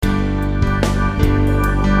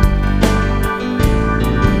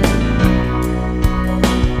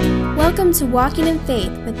Welcome to Walking in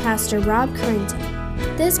Faith with Pastor Rob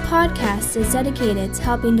Currington. This podcast is dedicated to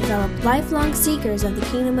helping develop lifelong seekers of the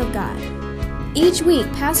kingdom of God. Each week,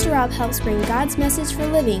 Pastor Rob helps bring God's message for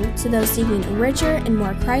living to those seeking a richer and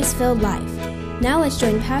more Christ-filled life. Now let's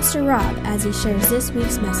join Pastor Rob as he shares this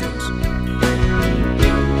week's message.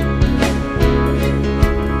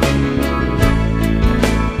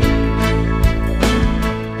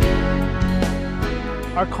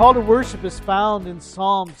 Our call to worship is found in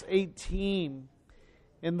Psalms 18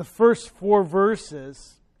 in the first 4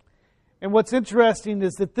 verses. And what's interesting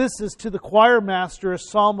is that this is to the choir master, a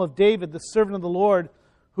psalm of David, the servant of the Lord,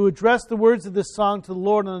 who addressed the words of this song to the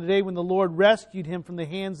Lord on the day when the Lord rescued him from the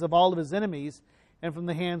hands of all of his enemies and from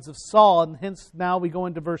the hands of Saul. And hence now we go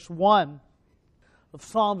into verse 1 of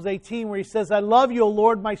Psalms 18 where he says, I love you, O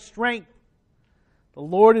Lord, my strength. The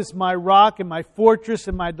Lord is my rock and my fortress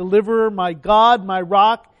and my deliverer, my God, my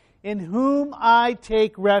rock, in whom I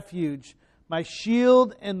take refuge, my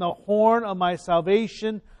shield and the horn of my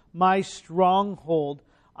salvation, my stronghold.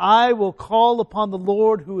 I will call upon the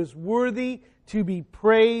Lord who is worthy to be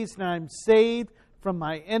praised, and I am saved from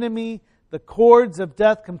my enemy. The cords of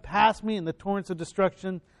death compassed me, and the torrents of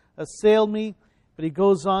destruction assailed me. But he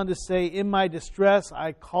goes on to say, in my distress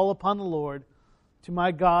I call upon the Lord. To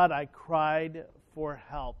my God I cried for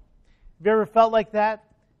help. Have you ever felt like that?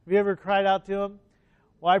 Have you ever cried out to Him?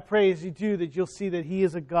 Well, I pray as you do that you'll see that He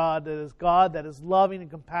is a God that is loving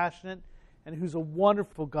and compassionate, and who's a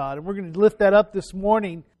wonderful God. And we're going to lift that up this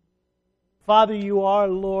morning. Father, you are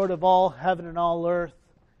Lord of all heaven and all earth.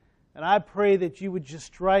 And I pray that you would just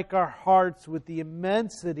strike our hearts with the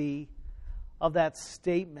immensity of that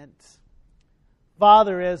statement.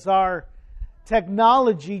 Father, as our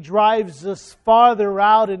technology drives us farther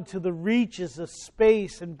out into the reaches of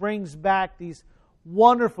space and brings back these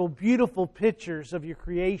wonderful, beautiful pictures of your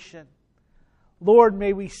creation. Lord,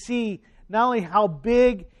 may we see not only how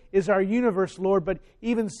big is our universe, Lord, but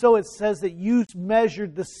even so it says that you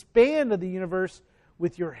measured the span of the universe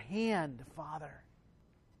with your hand, Father.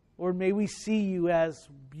 Lord, may we see you as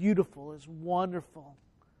beautiful, as wonderful.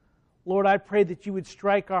 Lord, I pray that you would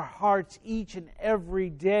strike our hearts each and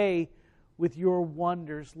every day with your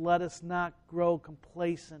wonders. Let us not grow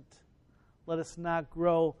complacent. Let us not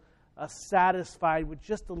grow satisfied with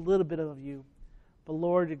just a little bit of you. But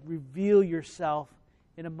Lord, reveal yourself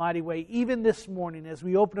in a mighty way. Even this morning, as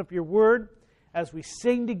we open up your word, as we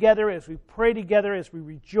sing together, as we pray together, as we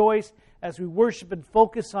rejoice, as we worship and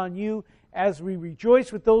focus on you, as we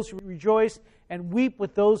rejoice with those who rejoice and weep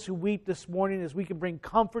with those who weep this morning, as we can bring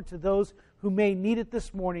comfort to those who may need it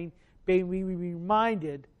this morning, may we be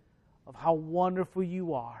reminded of how wonderful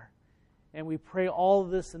you are. And we pray all of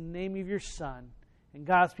this in the name of your Son. And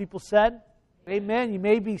God's people said, amen. You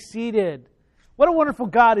may be seated. What a wonderful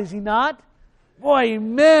God, is He not? Boy,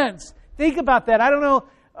 immense. Think about that. I don't know.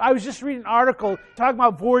 I was just reading an article talking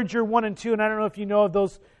about Voyager 1 and 2, and I don't know if you know of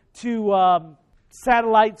those 2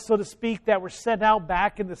 satellites, so to speak, that were sent out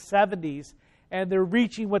back in the 70s. And they're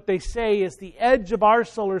reaching what they say is the edge of our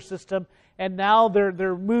solar system, and now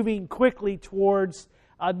they're moving quickly towards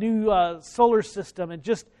a new solar system, and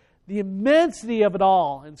just the immensity of it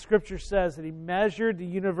all. And Scripture says that He measured the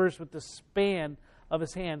universe with the span of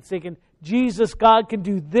His hand, thinking, Jesus, God, can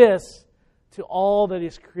do this to all that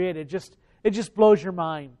He's created. It just blows your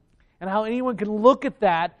mind. And how anyone can look at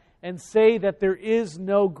that and say that there is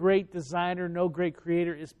no great designer, no great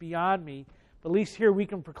creator is beyond me. But at least here we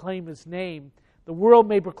can proclaim His name. The world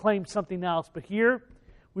may proclaim something else, but here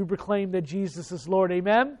we proclaim that Jesus is Lord.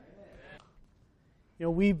 Amen? You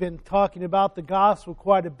know, we've been talking about the gospel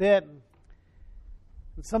quite a bit.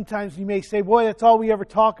 And sometimes you may say, boy, that's all we ever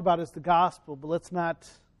talk about is the gospel. But let's not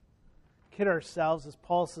kid ourselves. As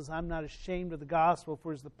Paul says, I'm not ashamed of the gospel,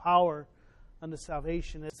 for it is the power unto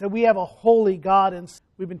salvation. So we have a holy God, and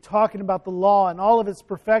we've been talking about the law and all of its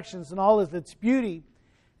perfections and all of its beauty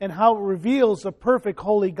and how it reveals a perfect,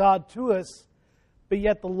 holy God to us. But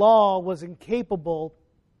yet the law was incapable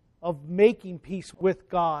of making peace with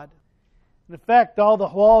God. In fact, all the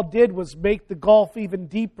law did was make the gulf even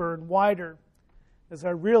deeper and wider, as I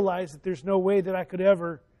realized that there's no way that I could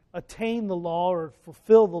ever attain the law or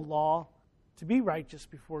fulfill the law to be righteous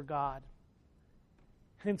before God.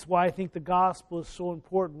 Hence why I think the gospel is so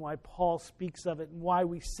important, why Paul speaks of it, and why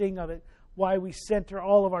we sing of it, why we center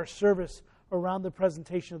all of our service around the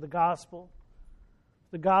presentation of the gospel.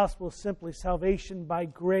 The gospel is simply salvation by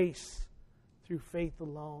grace through faith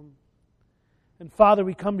alone. And Father,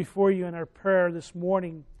 we come before you in our prayer this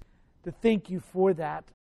morning to thank you for that.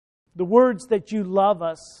 The words that you love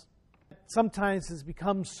us sometimes has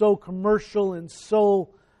become so commercial and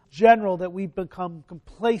so general that we've become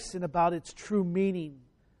complacent about its true meaning.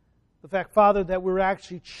 The fact, Father, that we're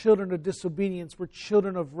actually children of disobedience. We're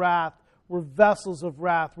children of wrath. We're vessels of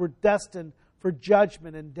wrath. We're destined for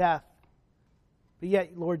judgment and death. But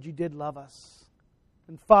yet, Lord, you did love us.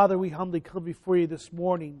 And Father, we humbly come before you this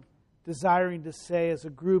morning, desiring to say as a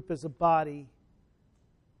group, as a body,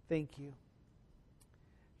 thank you.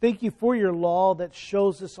 Thank you for your law that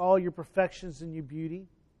shows us all your perfections and your beauty.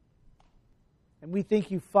 And we thank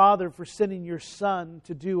you, Father, for sending your Son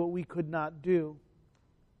to do what we could not do.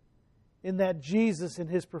 In that Jesus, in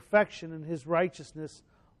His perfection and His righteousness,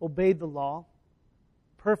 obeyed the law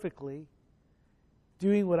perfectly,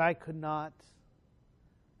 doing what I could not.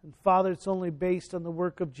 And Father, it's only based on the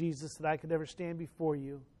work of Jesus that I could ever stand before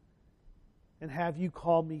you and have you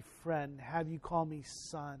call me friend, have you call me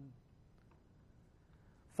son.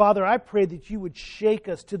 Father, I pray that you would shake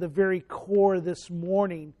us to the very core this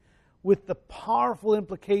morning with the powerful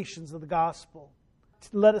implications of the gospel.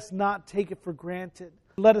 Let us not take it for granted.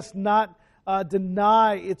 Let us not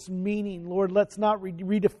deny its meaning. Lord, let's not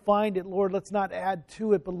redefine it. Lord, let's not add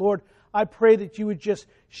to it. But Lord, I pray that you would just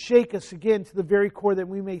shake us again to the very core that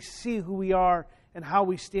we may see who we are and how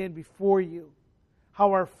we stand before you.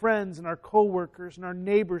 How our friends and our co-workers and our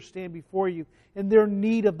neighbors stand before you in their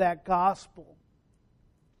need of that gospel.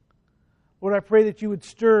 Lord, I pray that you would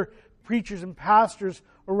stir preachers and pastors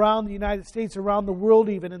around the United States, around the world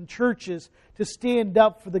even, in churches, to stand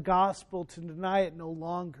up for the gospel, to deny it no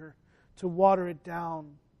longer, to water it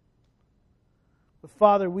down. But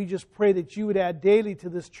Father, we just pray that you would add daily to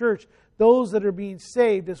this church those that are being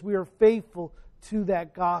saved as we are faithful to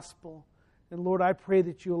that gospel. And Lord, I pray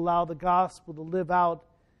that you allow the gospel to live out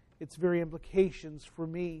its very implications for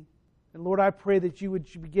me. And Lord, I pray that you would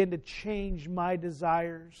begin to change my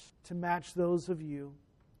desires to match those of you.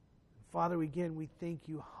 Father, again, we thank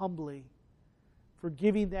you humbly for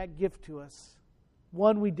giving that gift to us,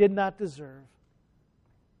 one we did not deserve.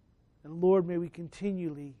 And Lord, may we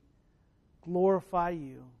continually glorify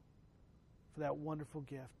you for that wonderful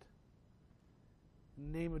gift.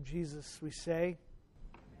 In the name of Jesus, we say,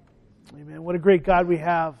 amen. What a great God we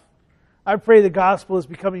have. I pray the gospel is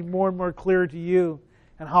becoming more and more clear to you,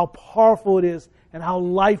 and how powerful it is, and how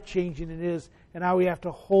life-changing it is, and how we have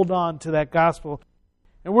to hold on to that gospel.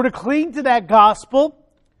 And we're to cling to that gospel.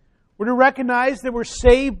 We're to recognize that we're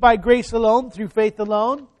saved by grace alone, through faith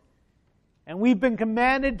alone. And we've been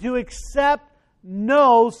commanded to accept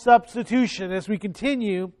no substitution as we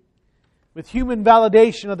continue with human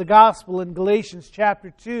validation of the gospel in Galatians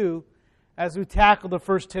chapter 2 as we tackle the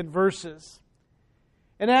first 10 verses.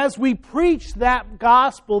 And as we preach that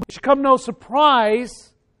gospel, it should come no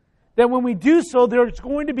surprise that when we do so, there's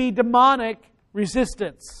going to be demonic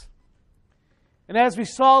resistance. And as we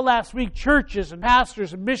saw last week, churches and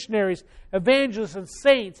pastors and missionaries, evangelists and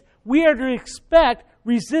saints, we are to expect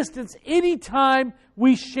resistance anytime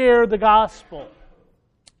we share the gospel.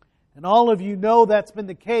 And all of you know that's been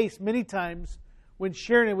the case many times when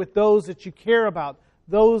sharing it with those that you care about,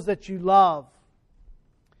 those that you love.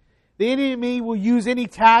 The enemy will use any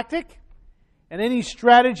tactic and any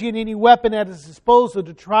strategy and any weapon at his disposal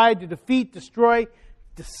to try to defeat, destroy,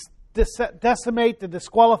 decimate, to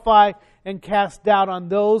disqualify, and cast doubt on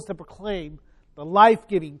those that proclaim the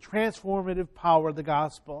life-giving, transformative power of the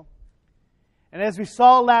gospel. And as we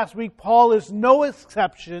saw last week, Paul is no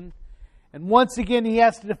exception. And once again, he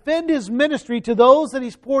has to defend his ministry to those that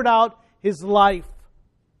he's poured out his life.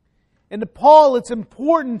 And to Paul, it's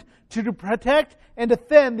important to protect and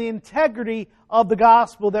defend the integrity of the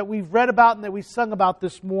gospel that we've read about and that we sung about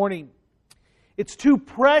this morning. It's too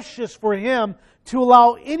precious for him to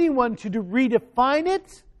allow anyone to redefine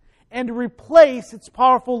it and to replace its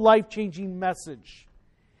powerful, life-changing message.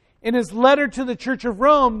 In his letter to the Church of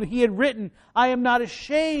Rome, he had written, "I am not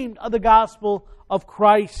ashamed of the gospel of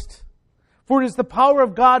Christ. For it is the power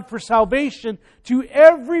of God for salvation to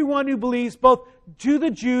everyone who believes, both to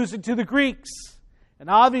the Jews and to the Greeks." And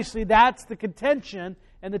obviously that's the contention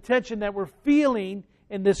and the tension that we're feeling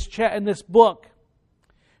in this book.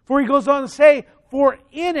 For he goes on to say, for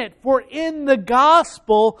in the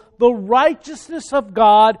gospel, the righteousness of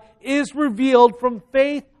God is revealed from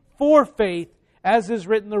faith for faith, as is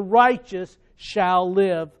written, the righteous shall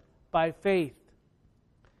live by faith.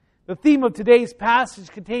 The theme of today's passage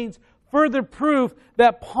contains further proof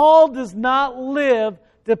that Paul does not live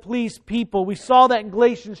to please people. We saw that in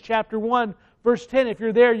Galatians chapter 1, verse 10. If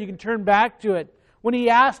you're there, you can turn back to it. When he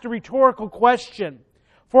asked a rhetorical question,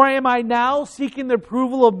 "For am I now seeking the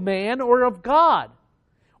approval of man or of God?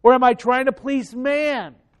 Or am I trying to please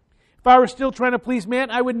man? If I were still trying to please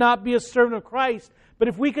man, I would not be a servant of Christ." But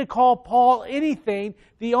if we could call Paul anything,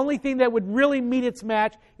 the only thing that would really meet its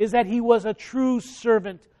match is that he was a true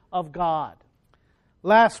servant of God.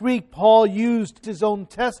 Last week, Paul used his own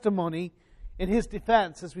testimony in his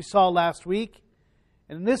defense, as we saw last week.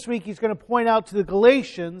 And this week, he's going to point out to the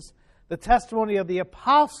Galatians the testimony of the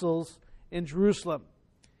apostles in Jerusalem.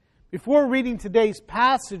 Before reading today's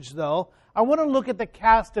passage, though, I want to look at the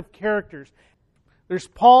cast of characters. There's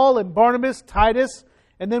Paul and Barnabas, Titus,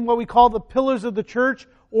 and then what we call the pillars of the church,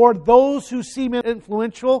 or those who seem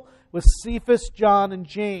influential, with Cephas, John, and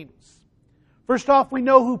James. First off, we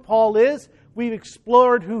know who Paul is. We've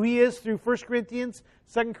explored who he is through 1 Corinthians,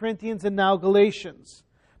 2 Corinthians, and now Galatians.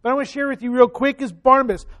 But I want to share with you real quick is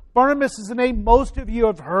Barnabas. Barnabas is a name most of you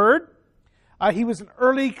have heard. He was an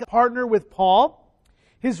early partner with Paul.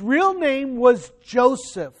 His real name was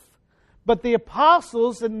Joseph. But the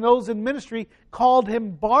apostles and those in ministry called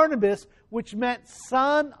him Barnabas, which meant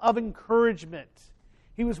son of encouragement.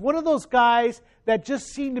 He was one of those guys that just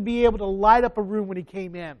seemed to be able to light up a room when he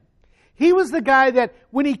came in. He was the guy that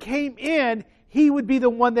when he came in, he would be the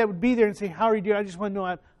one that would be there and say, how are you doing? I just want to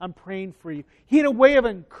know I'm praying for you. He had a way of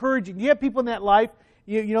encouraging. You have people in that life,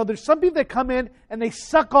 you know, there's some people that come in and they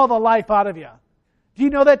suck all the life out of you. Do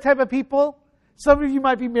you know that type of people? Some of you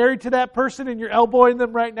might be married to that person and you're elbowing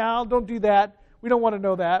them right now. Don't do that. We don't want to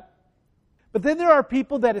know that. But then there are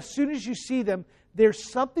people that as soon as you see them,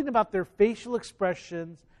 there's something about their facial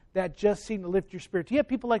expressions that just seem to lift your spirit. Do you have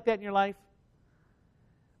people like that in your life?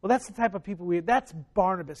 Well, that's the type of people that's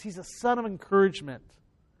Barnabas. He's a son of encouragement.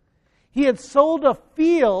 He had sold a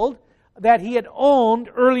field that he had owned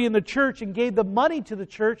early in the church and gave the money to the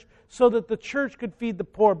church so that the church could feed the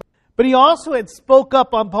poor. But he also had spoke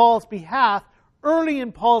up on Paul's behalf early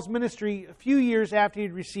in Paul's ministry, a few years after he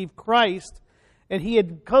had received Christ, and he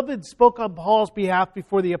had come and spoke on Paul's behalf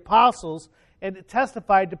before the apostles and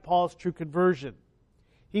testified to Paul's true conversion.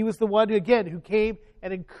 He was the one, who came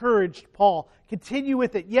and encouraged Paul. Continue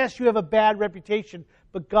with it. Yes, you have a bad reputation,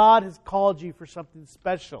 but God has called you for something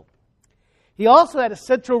special. He also had a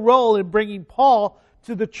central role in bringing Paul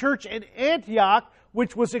to the church in Antioch,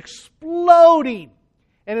 which was exploding,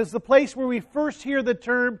 and is the place where we first hear the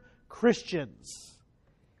term Christians.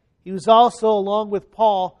 He was also, along with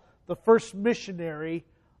Paul, the first missionary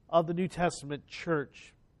of the New Testament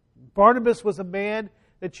church. Barnabas was a man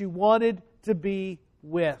that you wanted to be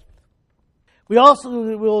with. We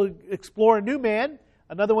also will explore a new man,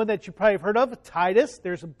 another one that you probably have heard of, Titus.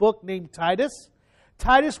 There's a book named Titus.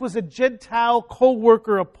 Titus was a Gentile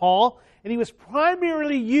co-worker of Paul, and he was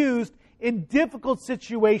primarily used in difficult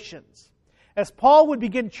situations. As Paul would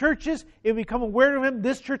begin churches, it would become aware of him.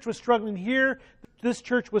 This church was struggling here. This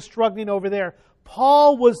church was struggling over there.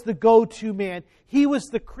 Paul was the go-to man. He was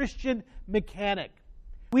the Christian mechanic.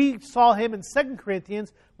 We saw him in 2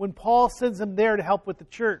 Corinthians when Paul sends him there to help with the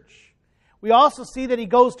church. We also see that he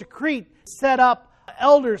goes to Crete, set up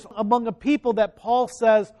elders among a people that Paul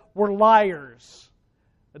says were liars.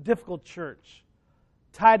 A difficult church.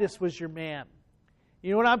 Titus was your man.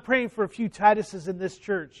 You know what? I'm praying for a few Tituses in this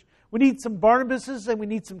church. We need some Barnabases and we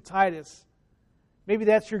need some Titus. Maybe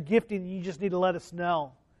that's your gifting and you just need to let us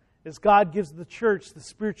know. As God gives the church the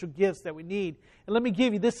spiritual gifts that we need. And let me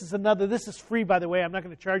give you, this is free by the way, I'm not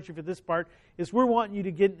going to charge you for this part, is we're wanting you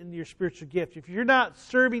to get into your spiritual gift. If you're not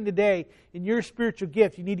serving today in your spiritual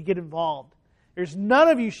gift, you need to get involved. There's none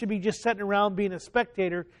of you should be just sitting around being a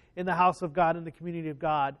spectator in the house of God, in the community of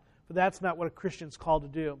God. For that's not what a Christian's called to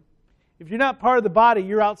do. If you're not part of the body,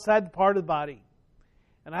 you're outside the part of the body.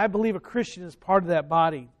 And I believe a Christian is part of that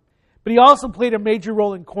body. But he also played a major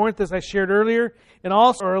role in Corinth, as I shared earlier. And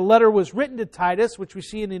also, a letter was written to Titus, which we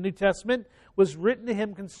see in the New Testament, was written to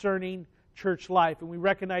him concerning church life. And we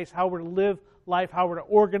recognize how we're to live life, how we're to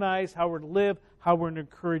organize, how we're to live, how we're to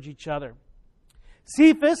encourage each other.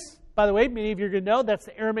 Cephas, by the way, many of you are going to know, that's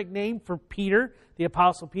the Aramaic name for Peter, the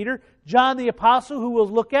Apostle Peter. John the Apostle, who we'll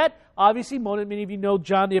look at. Obviously, many of you know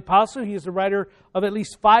John the Apostle. He is the writer of at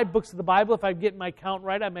least 5 books of the Bible. If I'm getting my count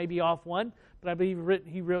right, I may be off one. But I believe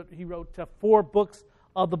he wrote 4 books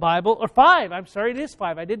of the Bible. Or 5, I'm sorry, it is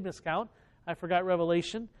 5. I did miscount. I forgot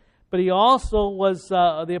Revelation. But he also was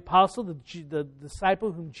the apostle, the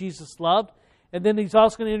disciple whom Jesus loved. And then he's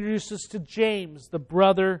also going to introduce us to James, the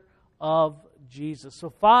brother of Jesus.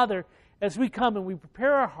 So Father, as we come and we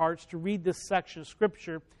prepare our hearts to read this section of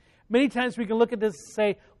Scripture, many times we can look at this and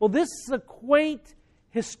say, well, this is a quaint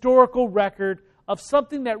historical record of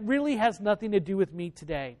something that really has nothing to do with me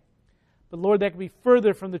today. But Lord, that can be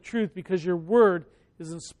further from the truth because your word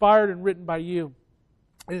is inspired and written by you.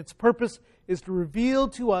 And its purpose is to reveal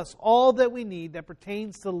to us all that we need that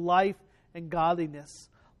pertains to life and godliness.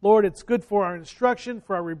 Lord, it's good for our instruction,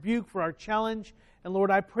 for our rebuke, for our challenge. And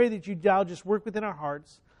Lord, I pray that you now just work within our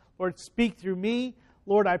hearts. Lord, speak through me.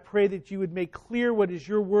 Lord, I pray that you would make clear what is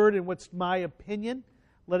your word and what's my opinion.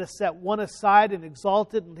 Let us set one aside and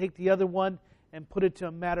exalt it, and take the other one and put it to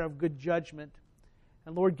a matter of good judgment.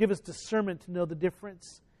 And Lord, give us discernment to know the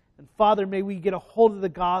difference. And Father, may we get a hold of the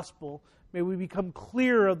gospel. May we become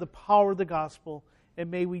clear of the power of the gospel. And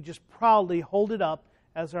may we just proudly hold it up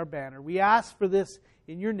as our banner. We ask for this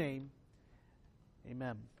in your name.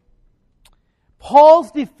 Amen. Paul's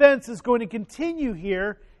defense is going to continue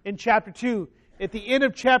here in chapter 2. At the end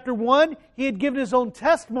of chapter 1, he had given his own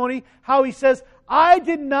testimony, how he says, I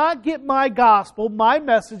did not get my gospel, my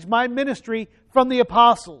message, my ministry from the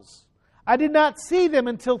apostles. I did not see them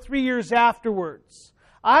until 3 years afterwards.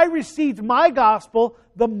 I received my gospel,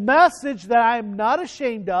 the message that I am not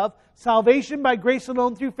ashamed of, salvation by grace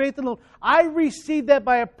alone, through faith alone. I received that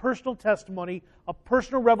by a personal testimony, a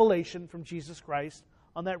personal revelation from Jesus Christ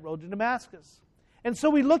on that road to Damascus. And so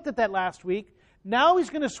we looked at that last week. Now he's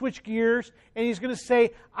going to switch gears and he's going to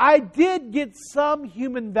say, I did get some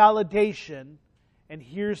human validation. And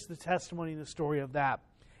here's the testimony and the story of that.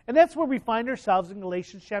 And that's where we find ourselves in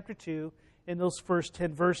Galatians chapter 2 in those first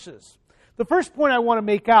 10 verses. The first point I want to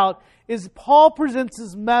make out is Paul presents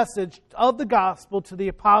his message of the gospel to the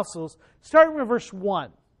apostles, starting with verse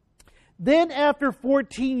 1. Then after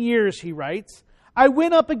 14 years, he writes, I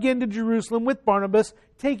went up again to Jerusalem with Barnabas,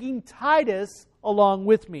 taking Titus along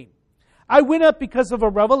with me. I went up because of a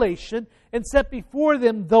revelation and set before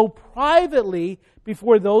them, though privately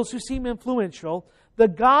before those who seem influential, the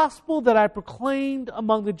gospel that I proclaimed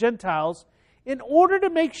among the Gentiles, in order to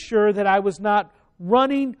make sure that I was not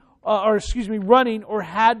running or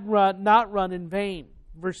had not run in vain.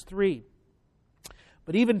 Verse 3.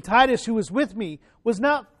 But even Titus, who was with me, was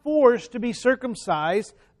not forced to be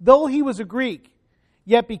circumcised, though he was a Greek.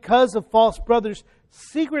 Yet because of false brothers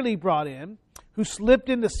secretly brought in, who slipped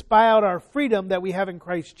in to spy out our freedom that we have in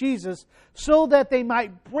Christ Jesus, so that they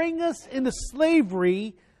might bring us into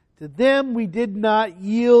slavery, to them we did not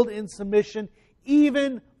yield in submission,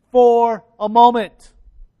 even for a moment,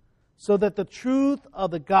 so that the truth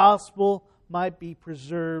of the gospel might be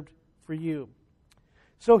preserved for you.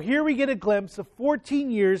 So here we get a glimpse of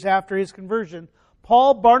 14 years after his conversion,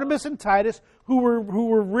 Paul, Barnabas, and Titus, who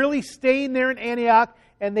were really staying there in Antioch,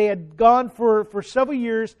 and they had gone for several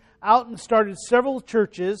years out and started several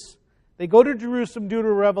churches. They go to Jerusalem due to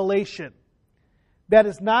a revelation that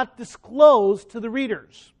is not disclosed to the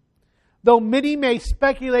readers. Though many may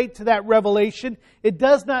speculate to that revelation, it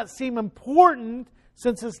does not seem important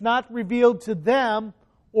since it's not revealed to them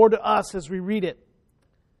or to us as we read it.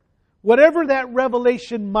 Whatever that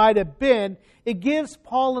revelation might have been, it gives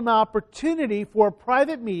Paul an opportunity for a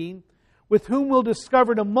private meeting with whom we'll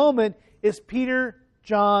discover in a moment is Peter,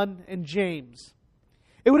 John, and James.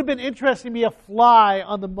 It would have been interesting to be a fly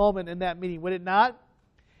on the moment in that meeting, would it not?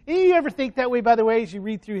 Any of you ever think that way, by the way, as you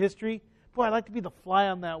read through history? Boy, I'd like to be the fly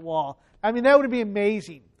on that wall. I mean, that would be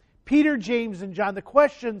amazing. Peter, James, and John, the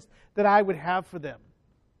questions that I would have for them.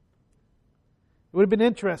 It would have been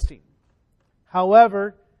interesting.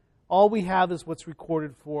 However, all we have is what's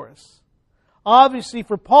recorded for us. Obviously,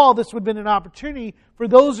 for Paul, this would have been an opportunity for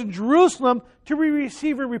those in Jerusalem to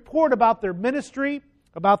receive a report about their ministry,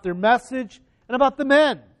 about their message, and about the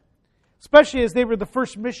men, especially as they were the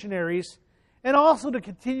first missionaries, and also to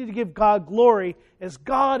continue to give God glory as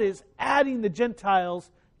God is adding the Gentiles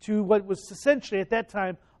to what was essentially at that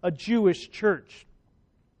time a Jewish church.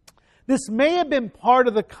 This may have been part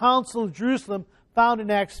of the Council of Jerusalem found in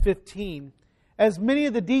Acts 15, as many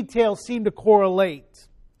of the details seem to correlate.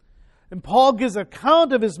 And Paul gives an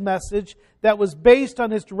account of his message that was based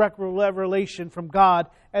on his direct revelation from God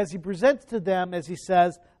as he presents to them, as he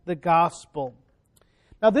says, the gospel.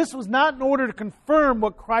 Now, this was not in order to confirm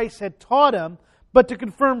what Christ had taught him, but to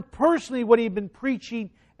confirm personally what he had been preaching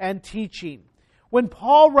and teaching. When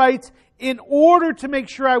Paul writes, in order to make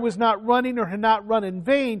sure I was not running or had not run in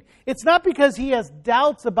vain, it's not because he has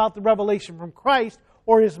doubts about the revelation from Christ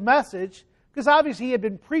or his message, because obviously he had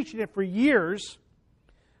been preaching it for years,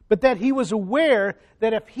 but that he was aware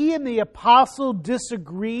that if he and the apostle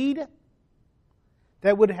disagreed,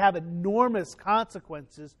 that would have enormous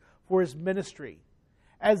consequences for his ministry,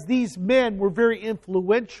 as these men were very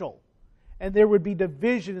influential, and there would be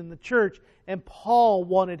division in the church, and Paul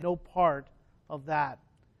wanted no part of that.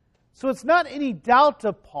 So it's not any doubt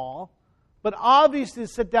of Paul, but obviously to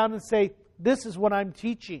sit down and say, this is what I'm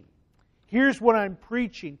teaching. Here's what I'm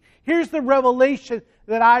preaching. Here's the revelation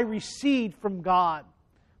that I received from God.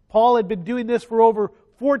 Paul had been doing this for over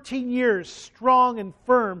 14 years, strong and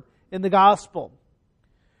firm in the gospel.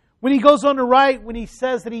 When he goes on to write, when he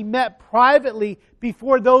says that he met privately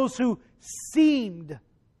before those who seemed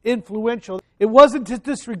influential, it wasn't to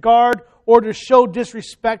disregard or to show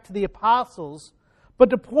disrespect to the apostles,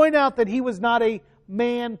 but to point out that he was not a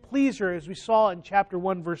man pleaser, as we saw in chapter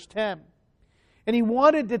 1, verse 10. And he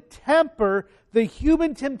wanted to temper the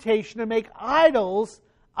human temptation to make idols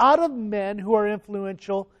out of men who are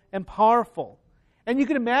influential and powerful. And you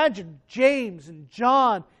can imagine James and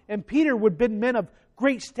John and Peter would have been men of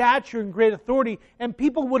great stature and great authority, and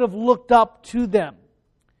people would have looked up to them.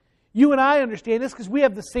 You and I understand this because we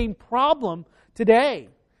have the same problem today.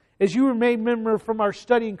 As you may remember from our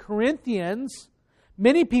study in Corinthians,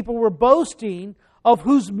 many people were boasting of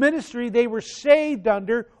whose ministry they were saved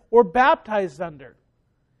under or baptized under.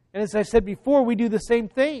 And as I said before, we do the same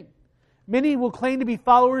thing. Many will claim to be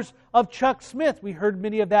followers of Chuck Smith. We heard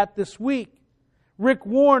many of that this week. Rick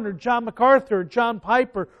Warren or John MacArthur or John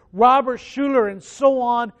Piper, Robert Schuller, and so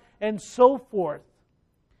on and so forth.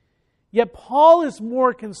 Yet Paul is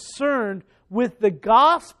more concerned with the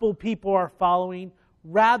gospel people are following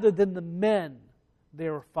rather than the men they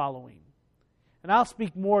are following. And I'll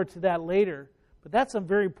speak more to that later, but that's a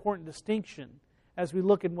very important distinction as we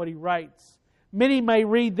look at what he writes. Many may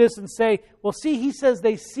read this and say, well, see, he says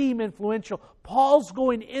they seem influential. Paul's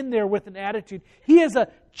going in there with an attitude. He has a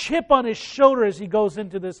chip on his shoulder as he goes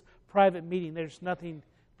into this private meeting. There's nothing to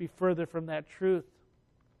be further from that truth.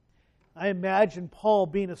 I imagine Paul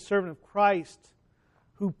being a servant of Christ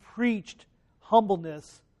who preached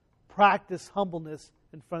humbleness, practiced humbleness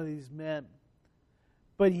in front of these men.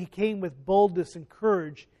 But he came with boldness and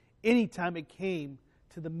courage anytime it came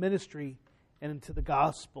to the ministry and into the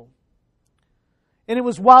gospel. And it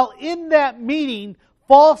was while in that meeting,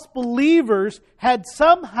 false believers had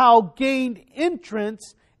somehow gained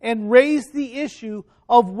entrance and raised the issue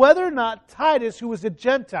of whether or not Titus, who was a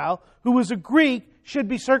Gentile, who was a Greek, should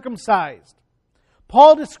be circumcised.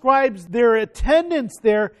 Paul describes their attendance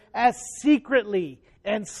there as secretly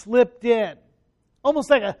and slipped in, almost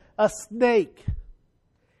like a snake,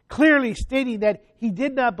 clearly stating that he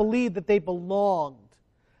did not believe that they belonged.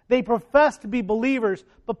 They professed to be believers,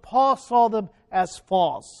 but Paul saw them as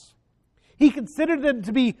false. He considered them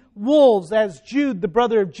to be wolves, as Jude, the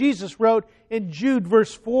brother of Jesus, wrote in Jude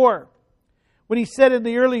verse 4. When he said in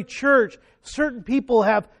the early church, certain people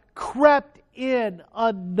have crept in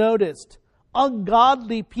unnoticed,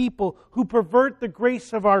 ungodly people who pervert the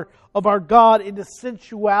grace of our God into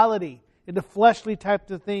sensuality, into fleshly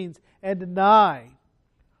types of things, and deny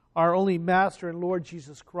our only Master and Lord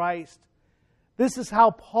Jesus Christ. This is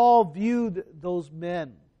how Paul viewed those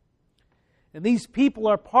men. And these people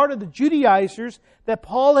are part of the Judaizers that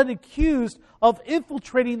Paul had accused of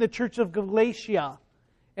infiltrating the church of Galatia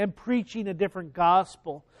and preaching a different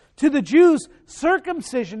gospel. To the Jews,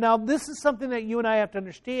 circumcision, now this is something that you and I have to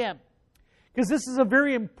understand, because this is a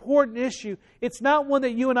very important issue. It's not one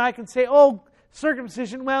that you and I can say, oh,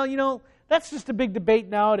 circumcision, well, that's just a big debate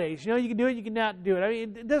nowadays. You can do it, you cannot do it. I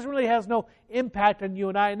mean, it doesn't really have no impact on you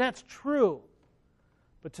and I, and that's true.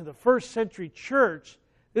 But to the first century church,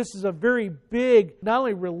 this is a very big, not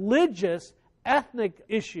only religious, ethnic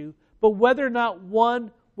issue, but whether or not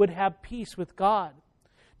one would have peace with God.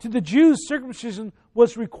 To the Jews, circumcision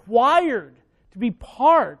was required to be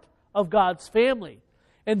part of God's family.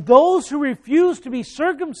 And those who refused to be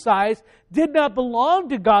circumcised did not belong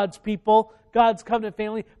to God's people, God's covenant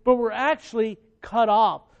family, but were actually cut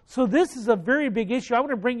off. So this is a very big issue. I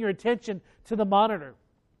want to bring your attention to the monitor.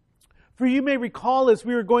 For you may recall as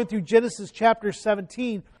we were going through Genesis chapter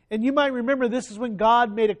 17, and you might remember this is when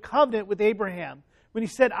God made a covenant with Abraham, when He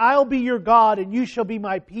said, I'll be your God and you shall be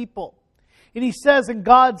my people. And He says, and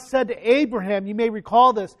God said to Abraham, you may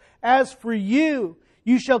recall this, as for you,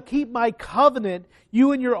 you shall keep my covenant,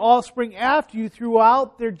 you and your offspring after you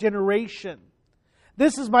throughout their generation.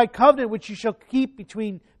 This is my covenant which you shall keep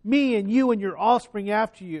between me and you and your offspring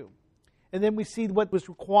after you. And then we see what was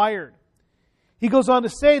required. He goes on to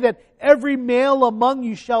say that every male among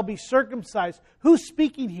you shall be circumcised. Who's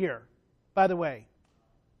speaking here, by the way?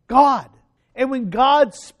 God. And when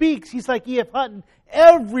God speaks, He's like E.F. Hutton,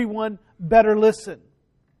 everyone better listen.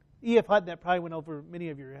 E.F. Hutton, that probably went over many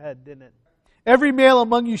of your head, didn't it? Every male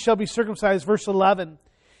among you shall be circumcised. Verse 11.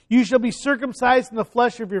 You shall be circumcised in the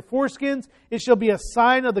flesh of your foreskins. It shall be a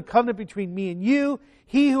sign of the covenant between me and you.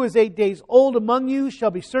 He who is 8 days old among you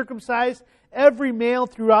shall be circumcised. Every male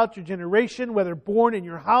throughout your generation, whether born in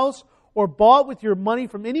your house or bought with your money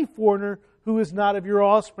from any foreigner who is not of your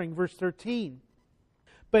offspring. Verse 13.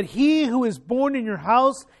 But he who is born in your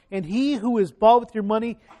house and he who is bought with your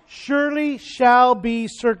money surely shall be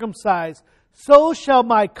circumcised. So shall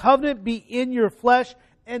my covenant be in your flesh,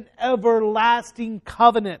 an everlasting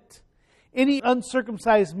covenant. Any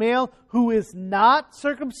uncircumcised male who is not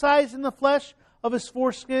circumcised in the flesh of his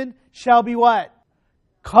foreskin shall be what?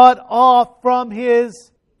 Cut off from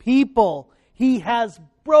his people. He has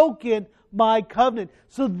broken my covenant.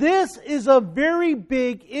 So this is a very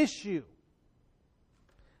big issue.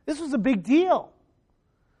 This was a big deal.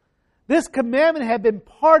 This commandment had been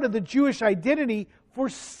part of the Jewish identity for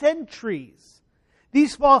centuries.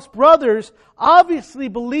 These false brothers obviously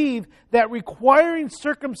believed that requiring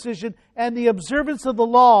circumcision and the observance of the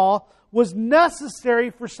law was necessary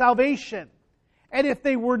for salvation. And if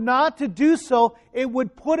they were not to do so, it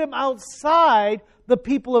would put them outside the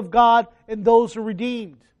people of God and those who are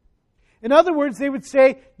redeemed. In other words, they would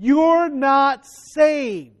say, you're not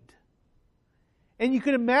saved. And you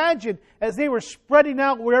can imagine, as they were spreading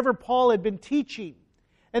out wherever Paul had been teaching,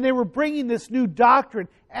 and they were bringing this new doctrine,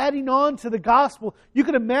 adding on to the gospel, you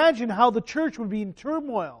can imagine how the church would be in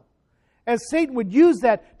turmoil, as Satan would use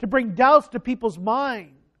that to bring doubts to people's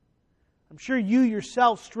mind. I'm sure you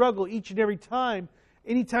yourself struggle each and every time.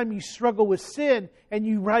 Anytime you struggle with sin and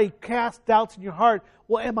you cast doubts in your heart,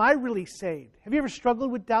 well, am I really saved? Have you ever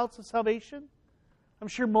struggled with doubts of salvation? I'm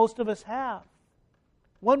sure most of us have,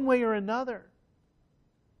 one way or another.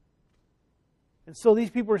 And so these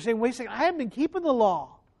people are saying, wait a second, I haven't been keeping the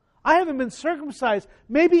law. I haven't been circumcised.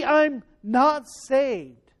 Maybe I'm not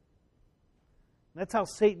saved. That's how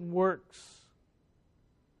Satan works.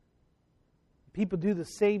 People do the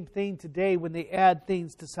same thing today when they add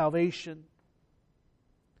things to salvation.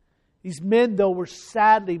 These men, though, were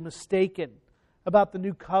sadly mistaken about the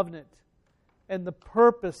new covenant and the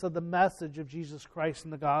purpose of the message of Jesus Christ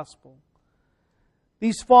in the gospel.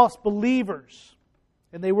 These false believers,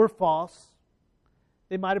 and they were false,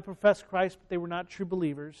 they might have professed Christ, but they were not true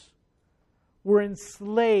believers, were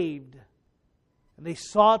enslaved, and they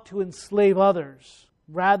sought to enslave others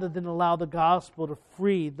rather than allow the gospel to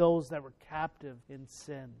free those that were captive in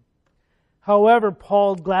sin. However,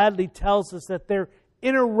 Paul gladly tells us that their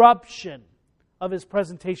interruption of his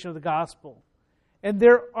presentation of the gospel and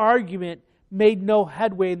their argument made no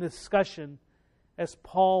headway in the discussion, as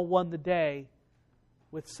Paul won the day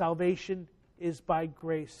with salvation is by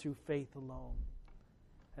grace through faith alone.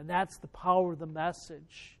 And that's the power of the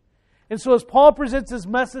message. And so as Paul presents his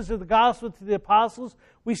message of the gospel to the apostles,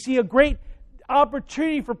 we see a great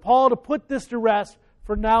opportunity for Paul to put this to rest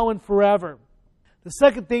for now and forever. The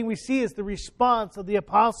second thing we see is the response of the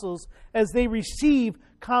apostles as they receive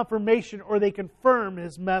confirmation or they confirm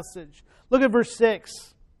his message. Look at verse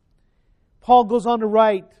 6. Paul goes on to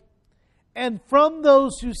write, and from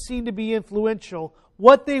those who seem to be influential,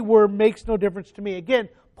 what they were makes no difference to me. Again,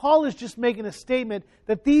 Paul is just making a statement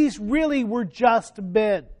that these really were just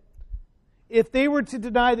men. If they were to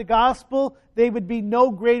deny the gospel, they would be no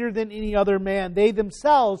greater than any other man. They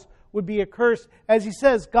themselves would be accursed. As he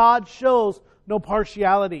says, God shows no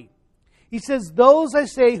partiality. He says, those, I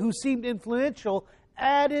say, who seemed influential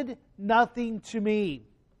added nothing to me.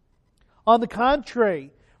 On the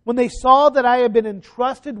contrary, when they saw that I had been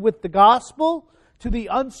entrusted with the gospel to the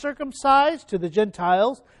uncircumcised, to the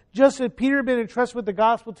Gentiles, just as Peter had been entrusted with the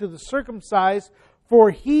gospel to the circumcised,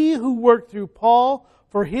 for he who worked through Paul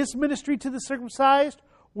for his ministry to the circumcised,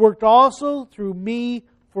 worked also through me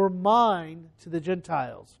for mine to the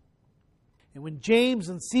Gentiles. And when James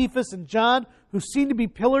and Cephas and John, who seemed to be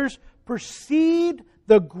pillars, perceived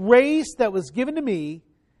the grace that was given to me,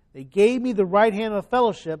 they gave me the right hand of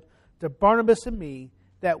fellowship to Barnabas and me,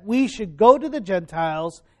 that we should go to the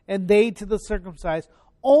Gentiles and they to the circumcised.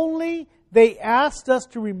 Only they asked us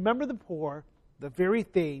to remember the poor, the very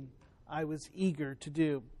thing I was eager to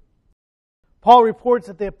do. Paul reports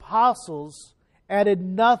that the apostles added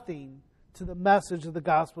nothing to the message of the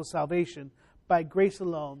gospel of salvation by grace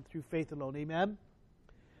alone, through faith alone. Amen?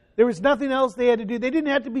 There was nothing else they had to do. They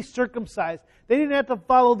didn't have to be circumcised. They didn't have to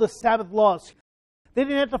follow the Sabbath laws. They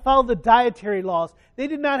didn't have to follow the dietary laws. They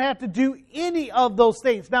did not have to do any of those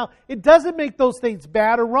things. Now, it doesn't make those things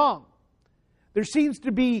bad or wrong. There seems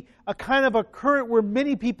to be a kind of a current where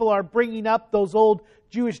many people are bringing up those old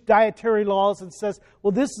Jewish dietary laws and says,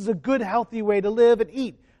 well, this is a good, healthy way to live and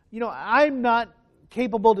eat. You know, I'm not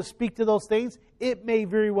capable to speak to those things. It may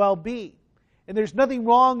very well be. And there's nothing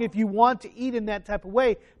wrong if you want to eat in that type of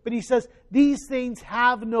way. But he says, these things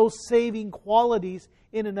have no saving qualities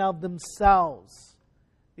in and of themselves.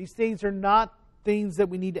 These things are not things that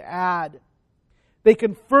we need to add. They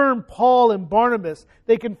confirm Paul and Barnabas.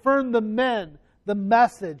 They confirm the men, the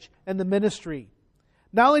message, and the ministry.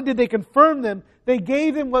 Not only did they confirm them, they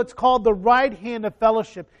gave them what's called the right hand of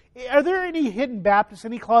fellowship. Are there any hidden Baptists,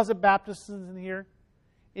 any closet Baptists in here?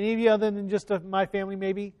 Any of you other than just my family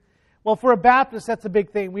maybe? Well, for a Baptist, that's a big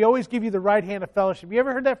thing. We always give you the right hand of fellowship. You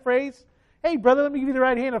ever heard that phrase? Hey, brother, let me give you the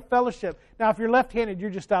right hand of fellowship. Now, if you're left-handed, you're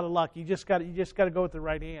just out of luck. You just got to go with the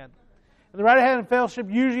right hand. And the right hand of fellowship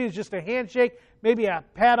usually is just a handshake, maybe a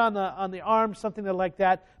pat on the arm, something like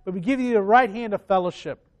that. But we give you the right hand of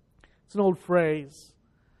fellowship. It's an old phrase.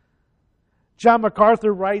 John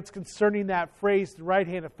MacArthur writes concerning that phrase, the right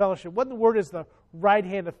hand of fellowship. What in the word is the right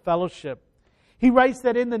hand of fellowship? He writes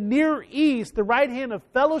that in the Near East, the right hand of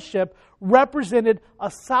fellowship represented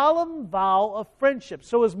a solemn vow of friendship.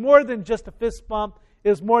 So it was more than just a fist bump. It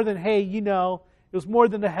was more than, hey, you know. It was more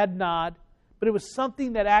than a head nod. But it was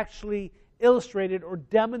something that actually illustrated or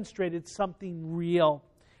demonstrated something real.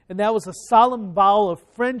 And that was a solemn vow of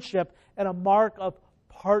friendship and a mark of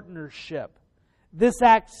partnership. This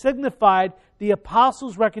act signified the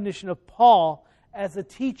apostles' recognition of Paul as a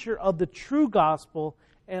teacher of the true gospel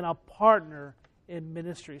and a partner in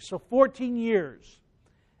ministry. So 14 years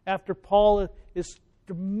after Paul is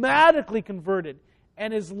dramatically converted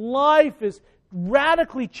and his life is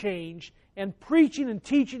radically changed, and preaching and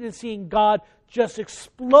teaching and seeing God just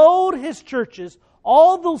explode His churches,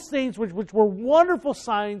 all those things which were wonderful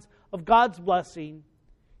signs of God's blessing,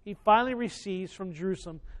 he finally receives from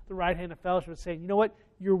Jerusalem the right hand of fellowship, saying, you know what?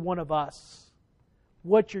 You're one of us.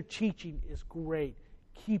 What you're teaching is great.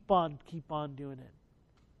 Keep on doing it.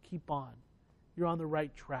 Keep on. You're on the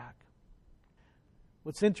right track.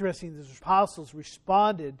 What's interesting is the apostles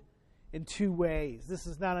responded in two ways. This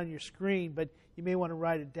is not on your screen, but you may want to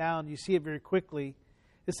write it down. You see it very quickly.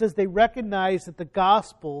 It says they recognized that the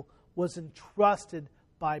gospel was entrusted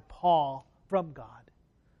by Paul from God.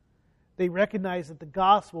 They recognized that the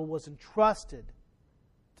gospel was entrusted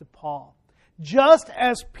to Paul. Just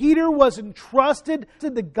as Peter was entrusted to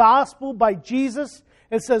the gospel by Jesus,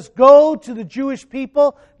 it says, go to the Jewish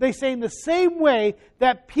people. They say in the same way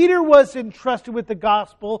that Peter was entrusted with the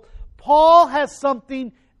gospel, Paul has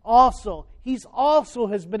something also. He's also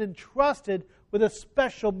has been entrusted with a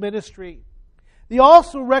special ministry. They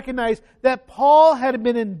also recognized that Paul had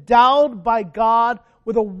been endowed by God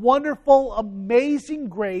with a wonderful, amazing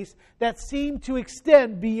grace that seemed to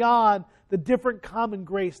extend beyond the different common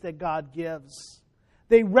grace that God gives.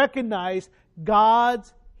 They recognized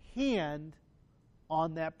God's hand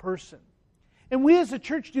on that person. And we as a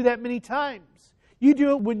church do that many times. You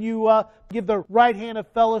do it when you give the right hand of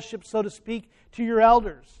fellowship, so to speak, to your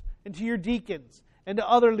elders and to your deacons and to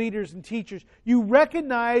other leaders and teachers. You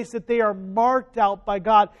recognize that they are marked out by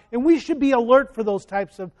God. And we should be alert for those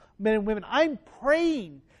types of men and women. I'm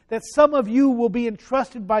praying that some of you will be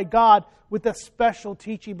entrusted by God with a special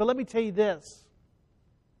teaching. But let me tell you this.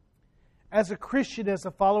 As a Christian, as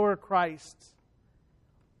a follower of Christ,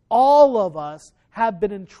 all of us have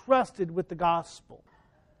been entrusted with the gospel.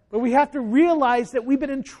 But we have to realize that we've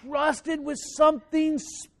been entrusted with something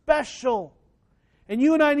special. And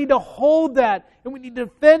you and I need to hold that, and we need to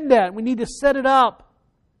defend that, and we need to set it up.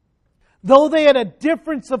 Though they had a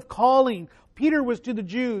difference of calling, Peter was to the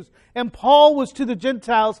Jews and Paul was to the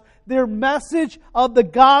Gentiles, their message of the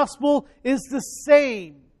gospel is the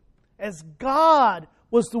same, as God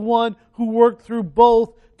was the one who worked through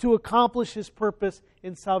both to accomplish His purpose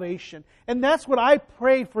in salvation. And that's what I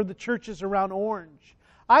pray for the churches around Orange.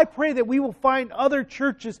 I pray that we will find other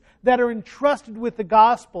churches that are entrusted with the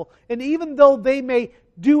gospel. And even though they may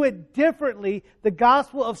do it differently, the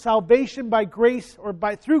gospel of salvation by grace or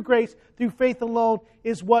through grace, through faith alone,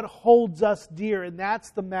 is what holds us dear. And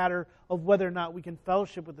that's the matter of whether or not we can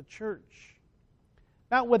fellowship with the church.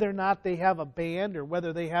 Not whether or not they have a band or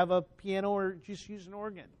whether they have a piano or just use an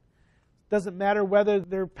organ. Doesn't matter whether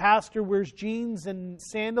their pastor wears jeans and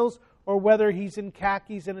sandals or whether he's in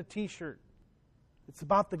khakis and a t-shirt. It's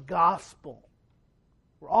about the gospel.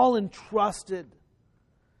 We're all entrusted.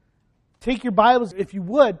 Take your Bibles, if you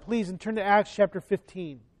would, please, and turn to Acts chapter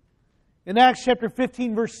 15. In Acts chapter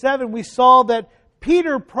 15, verse 7, we saw that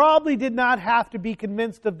Peter probably did not have to be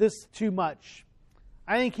convinced of this too much.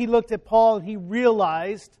 I think he looked at Paul and he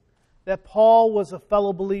realized that Paul was a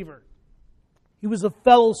fellow believer. He was a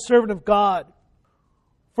fellow servant of God.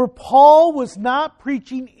 For Paul was not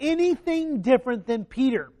preaching anything different than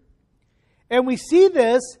Peter. And we see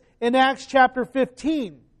this in Acts chapter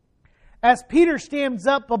 15. As Peter stands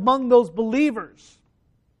up among those believers.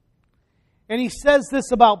 And he says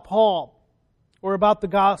this about Paul, or about the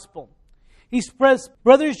gospel. He says,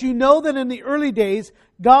 brothers, you know that in the early days,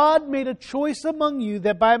 God made a choice among you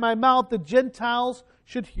that by my mouth the Gentiles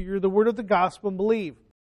should hear the word of the gospel and believe.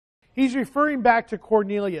 He's referring back to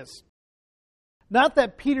Cornelius. Not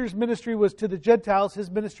that Peter's ministry was to the Gentiles,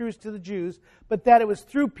 his ministry was to the Jews, but that it was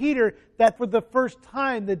through Peter that for the first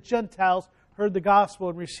time the Gentiles heard the gospel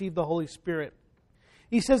and received the Holy Spirit.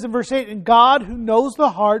 He says in verse 8, and God, who knows the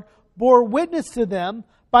heart, bore witness to them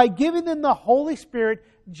by giving them the Holy Spirit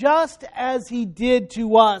just as He did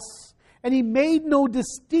to us. And He made no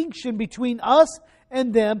distinction between us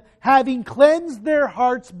and them, having cleansed their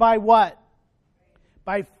hearts by what?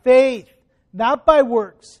 By faith, not by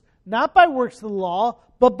works. Not by works of the law,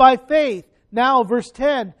 but by faith. Now, verse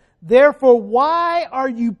 10, therefore, why are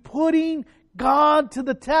you putting God to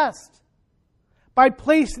the test? By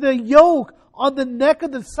placing a yoke on the neck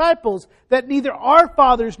of the disciples that neither our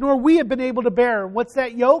fathers nor we have been able to bear. And what's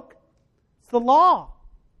that yoke? It's the law.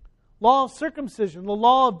 Law of circumcision, the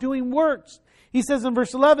law of doing works. He says in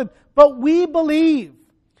verse 11, but we believe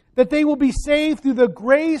that they will be saved through the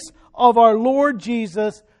grace of our Lord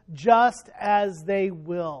Jesus, just as they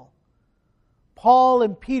will. Paul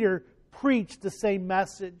and Peter preached the same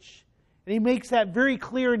message. And he makes that very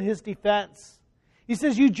clear in his defense. He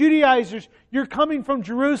says, you Judaizers, you're coming from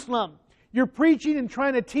Jerusalem. You're preaching and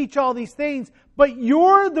trying to teach all these things, but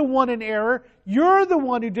you're the one in error. You're the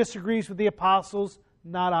one who disagrees with the apostles,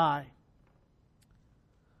 not I.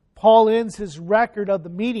 Paul ends his record of the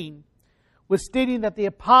meeting with stating that the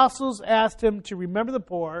apostles asked him to remember the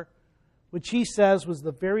poor, which he says was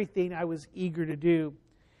the very thing I was eager to do.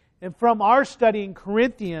 And from our study in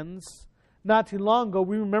Corinthians, not too long ago,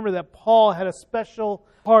 we remember that Paul had a special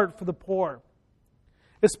heart for the poor,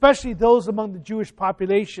 especially those among the Jewish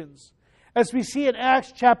populations. As we see in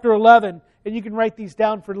Acts chapter 11, and you can write these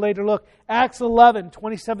down for later look, Acts 11,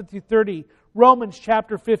 27 through 30, Romans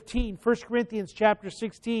chapter 15, 1 Corinthians chapter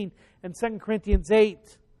 16, and 2 Corinthians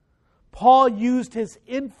 8. Paul used his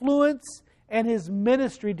influence and his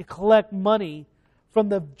ministry to collect money from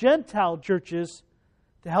the Gentile churches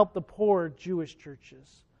to help the poor Jewish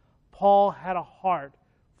churches. Paul had a heart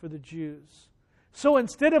for the Jews. So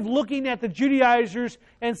instead of looking at the Judaizers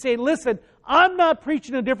and saying, listen, I'm not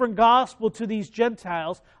preaching a different gospel to these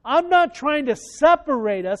Gentiles. I'm not trying to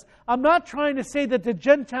separate us. I'm not trying to say that the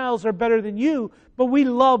Gentiles are better than you, but we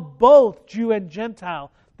love both Jew and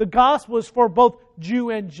Gentile. The gospel is for both Jew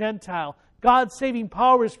and Gentile. God's saving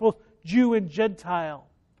power is both Jew and Gentile.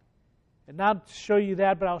 And not to show you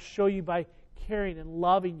that, but I'll show you by caring and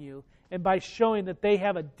loving you, and by showing that they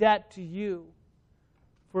have a debt to you.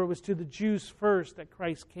 For it was to the Jews first that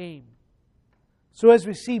Christ came. So as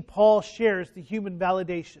we see, Paul shares the human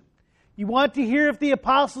validation. You want to hear if the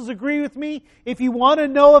apostles agree with me? If you want to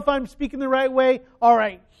know if I'm speaking the right way, all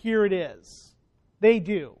right, here it is. They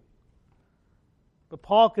do. But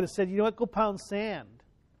Paul could have said, you know what, go pound sand.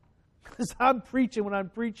 Because I'm preaching when I'm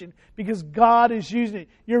preaching, because God is using it.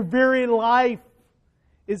 Your very life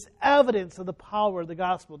is evidence of the power of the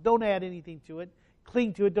gospel. Don't add anything to it.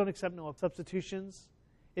 Cling to it. Don't accept no substitutions.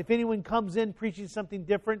 If anyone comes in preaching something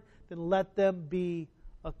different, then let them be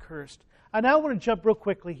accursed. I now want to jump real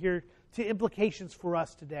quickly here to implications for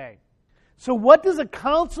us today. So what does a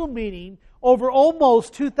council meeting over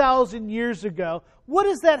almost 2,000 years ago, what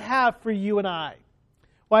does that have for you and I?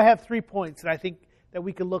 Well, I have 3 points that I think that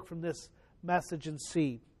we can look from this message and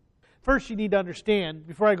see. First, you need to understand,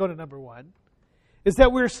 before I go to number 1, is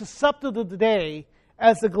that we're susceptible today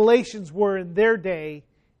as the Galatians were in their day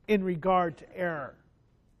in regard to error.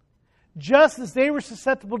 Just as they were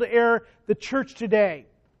susceptible to error, the church today.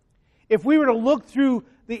 If we were to look through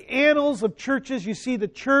the annals of churches, you see the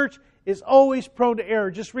church is always prone to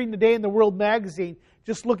error. Just reading Today in the World magazine,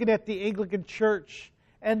 just looking at the Anglican Church,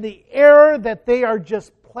 and the error that they are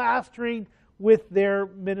just plastering with their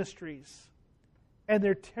ministries. And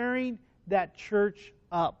they're tearing that church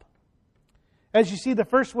up. As you see, the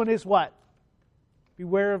first one is what?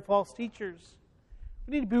 Beware of false teachers.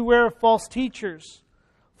 We need to beware of false teachers.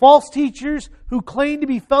 False teachers who claim to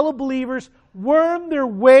be fellow believers worm their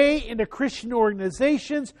way into Christian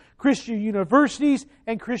organizations, Christian universities,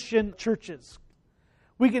 and Christian churches.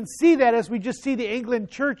 We can see that as we just see the Anglican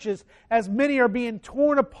churches, as many are being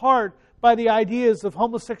torn apart by the ideas of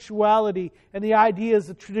homosexuality and the ideas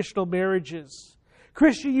of traditional marriages.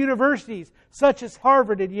 Christian universities such as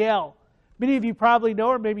Harvard and Yale. Many of you probably know,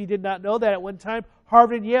 or maybe you did not know, that at one time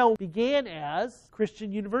Harvard and Yale began as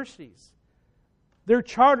Christian universities. Their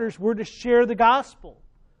charters were to share the gospel,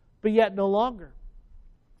 but yet no longer.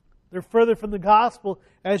 They're further from the gospel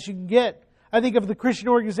as you can get. I think of the Christian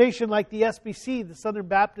organization like the SBC, the Southern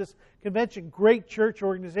Baptist Convention. Great church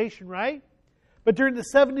organization, right? But during the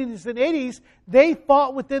 70s and 80s, they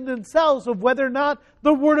fought within themselves of whether or not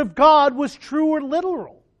the Word of God was true or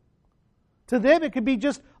literal. To them, it could be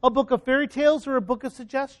just a book of fairy tales or a book of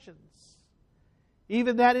suggestions.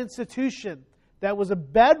 Even that institution that was a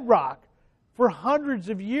bedrock for hundreds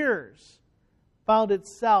of years found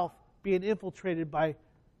itself being infiltrated by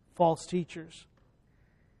false teachers.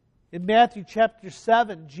 In Matthew chapter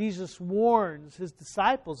 7, Jesus warns His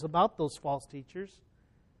disciples about those false teachers.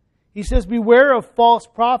 He says, beware of false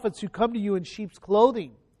prophets who come to you in sheep's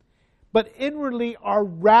clothing, but inwardly are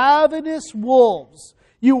ravenous wolves.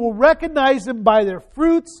 You will recognize them by their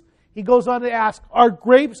fruits. He goes on to ask, are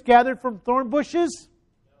grapes gathered from thorn bushes?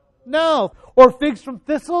 No. Or figs from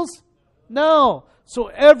thistles? No. So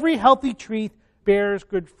every healthy tree bears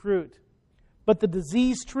good fruit, but the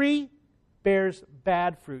diseased tree bears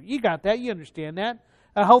bad fruit. You got that. You understand that.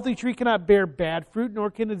 A healthy tree cannot bear bad fruit, nor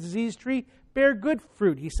can a diseased tree bear good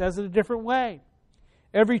fruit. He says it a different way.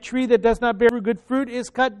 Every tree that does not bear good fruit is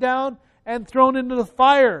cut down and thrown into the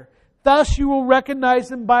fire. Thus you will recognize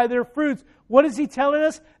them by their fruits. What is he telling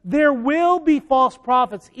us? There will be false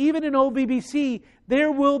prophets. Even in OBBC,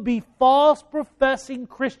 there will be false professing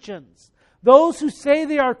Christians. Those who say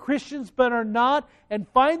they are Christians but are not, and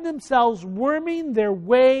find themselves worming their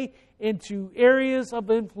way into areas of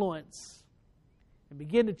influence and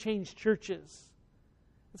begin to change churches.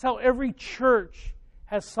 That's how every church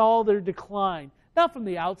has saw their decline. Not from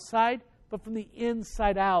the outside, but from the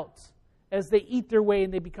inside out, as they eat their way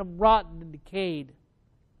and they become rotten and decayed.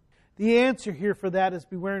 The answer here for that is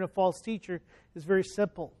beware of a false teacher is very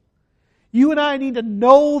simple. You and I need to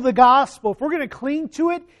know the gospel. If we're going to cling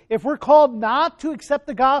to it, if we're called not to accept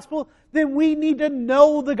the gospel, then we need to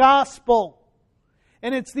know the gospel.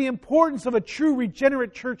 And it's the importance of a true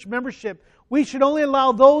regenerate church membership. We should only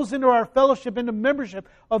allow those into our fellowship, into membership,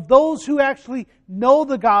 of those who actually know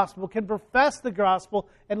the gospel, can profess the gospel,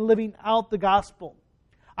 and living out the gospel.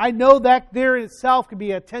 I know that there in itself can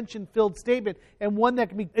be a tension-filled statement and one that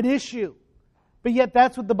can be an issue. But yet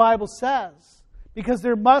that's what the Bible says. Because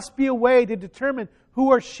there must be a way to determine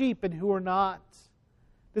who are sheep and who are not.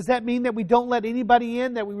 Does that mean that we don't let anybody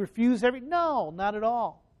in, that we refuse every? No, not at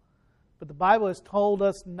all. But the Bible has told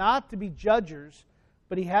us not to be judgers,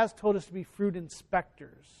 but He has told us to be fruit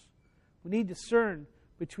inspectors. We need to discern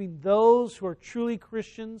between those who are truly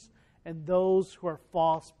Christians and those who are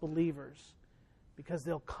false believers. Because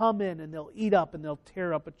they'll come in and they'll eat up and they'll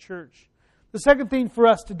tear up a church. The second thing for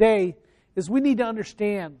us today is we need to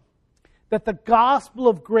understand that the gospel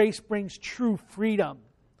of grace brings true freedom.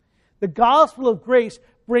 The gospel of grace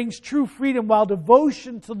brings true freedom, while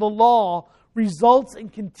devotion to the law results in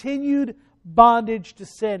continued bondage to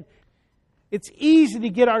sin. It's easy to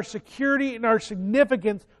get our security and our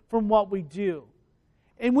significance from what we do.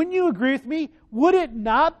 And wouldn't you agree with me? Would it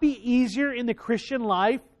not be easier in the Christian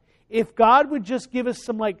life if God would just give us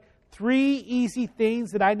some 3 easy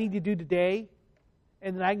things that I need to do today,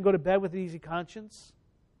 and then I can go to bed with an easy conscience?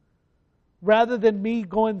 Rather than me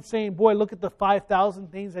going and saying, boy, look at the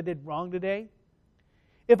 5,000 things I did wrong today.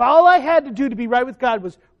 If all I had to do to be right with God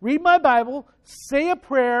was read my Bible, say a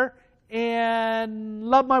prayer, and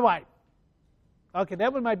love my wife. Okay,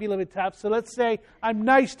 that one might be a little bit tough. So let's say I'm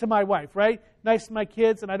nice to my wife, right? Nice to my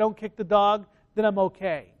kids, and I don't kick the dog, then I'm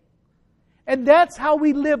okay. And that's how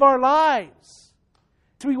we live our lives.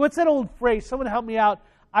 What's that old phrase? Someone help me out.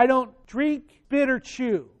 I don't drink, spit, or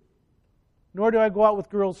chew, nor do I go out with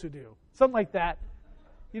girls who do. Something like that.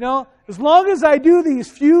 As long as I do these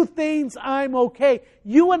few things, I'm okay.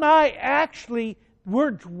 You and I actually,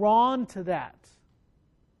 we're drawn to that.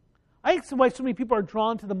 I think that's why so many people are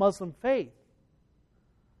drawn to the Muslim faith.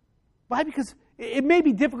 Why? Because it may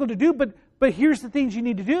be difficult to do, but here's the things you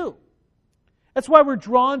need to do. That's why we're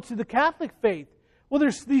drawn to the Catholic faith. Well,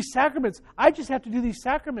 there's these sacraments. I just have to do these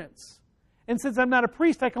sacraments. And since I'm not a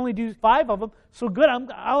priest, I can only do 5 of them. So good,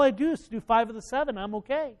 all I do is do 5 of the 7. I'm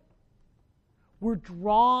okay. We're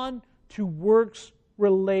drawn to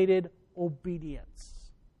works-related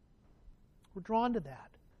obedience. We're drawn to that.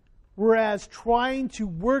 Whereas trying to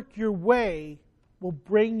work your way will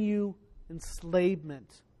bring you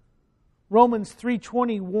enslavement. Romans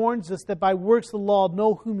 3:20 warns us that by works of the law,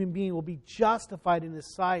 no human being will be justified in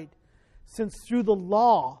His sight, since through the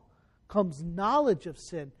law comes knowledge of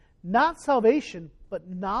sin. Not salvation, but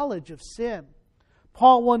knowledge of sin.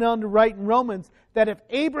 Paul went on to write in Romans that if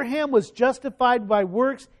Abraham was justified by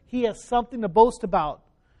works, he has something to boast about.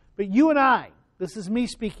 But you and I, this is me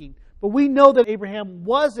speaking, but we know that Abraham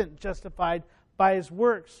wasn't justified by his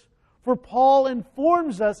works. For Paul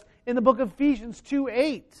informs us in the book of Ephesians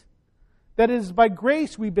 2:8 that it is by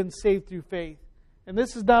grace we've been saved through faith. And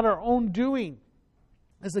this is not our own doing.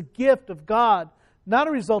 It's a gift of God, not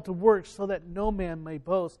a result of works, so that no man may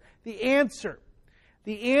boast. The answer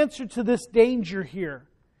to this danger here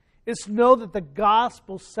is to know that the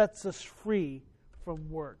gospel sets us free from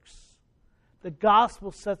works. The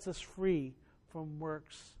gospel sets us free from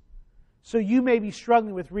works. So you may be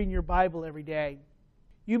struggling with reading your Bible every day.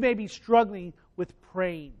 You may be struggling with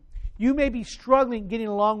praying. You may be struggling getting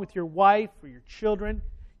along with your wife or your children.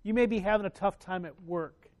 You may be having a tough time at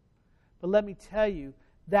work. But let me tell you,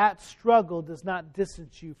 that struggle does not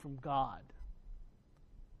distance you from God.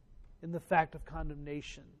 in the fact of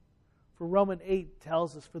condemnation. For Romans 8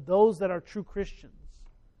 tells us, for those that are true Christians,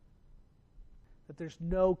 that there's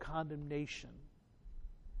no condemnation.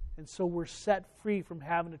 And so we're set free from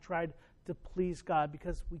having to try to please God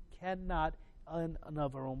because we cannot in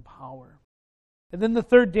of our own power. And then the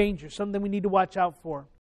third danger, something we need to watch out for.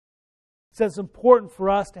 It says it's important for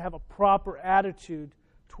us to have a proper attitude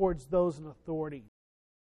towards those in authority.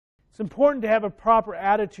 It's important to have a proper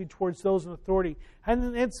attitude towards those in authority.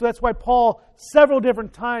 And so that's why Paul several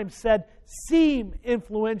different times said, seem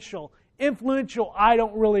influential. Influential, I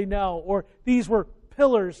don't really know. Or these were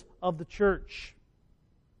pillars of the church.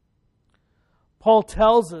 Paul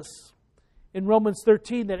tells us in Romans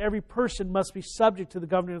 13 that every person must be subject to the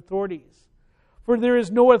governing authorities. For there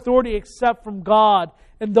is no authority except from God,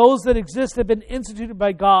 and those that exist have been instituted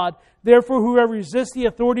by God. Therefore, whoever resists the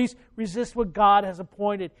authorities resists what God has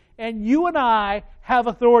appointed. And you and I have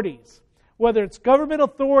authorities, whether it's government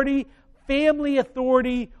authority, family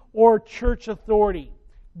authority, or church authority.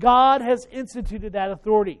 God has instituted that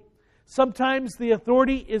authority. Sometimes the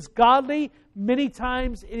authority is godly, many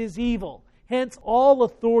times it is evil. Hence, all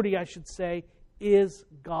authority, I should say, is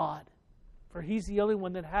God. For He's the only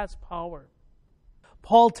one that has power.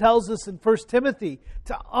 Paul tells us in 1 Timothy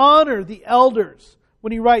to honor the elders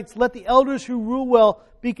when he writes, let the elders who rule well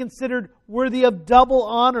be considered worthy of double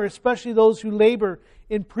honor, especially those who labor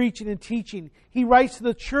in preaching and teaching. He writes to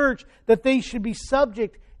the church that they should be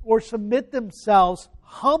subject or submit themselves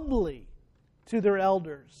humbly to their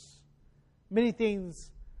elders. Many things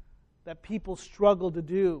that people struggle to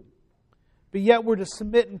do. But yet we're to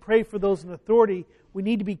submit and pray for those in authority. We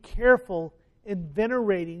need to be careful in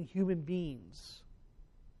venerating human beings.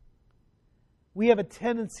 We have a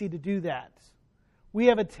tendency to do that. We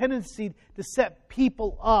have a tendency to set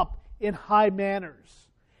people up in high manners.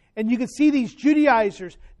 And you can see these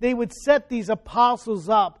Judaizers, they would set these apostles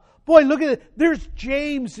up. Boy, look at it. There's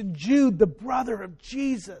James and Jude, the brother of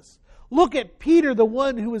Jesus. Look at Peter, the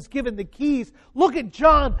one who was given the keys. Look at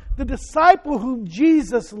John, the disciple whom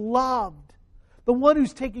Jesus loved. The one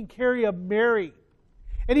who's taking care of Mary.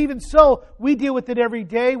 And even so, we deal with it every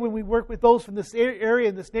day when we work with those from this area,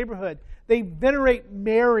 in this neighborhood. They venerate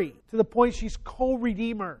Mary to the point she's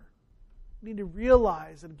co-redeemer. We need to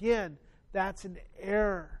realize, again, that's an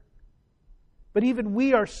error. But even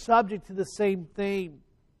we are subject to the same thing.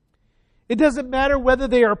 It doesn't matter whether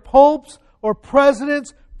they are popes or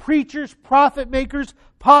presidents, preachers, prophet makers,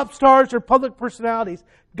 pop stars, or public personalities.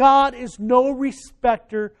 God is no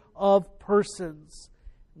respecter of persons.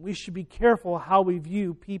 We should be careful how we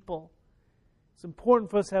view people. It's important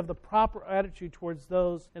for us to have the proper attitude towards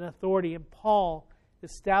those in authority, and Paul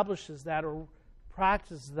establishes that or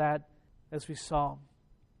practices that as we saw.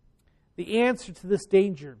 The answer to this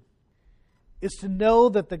danger is to know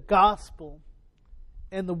that the gospel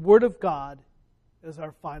and the Word of God is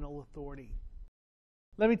our final authority.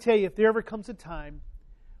 Let me tell you, if there ever comes a time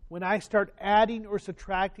when I start adding or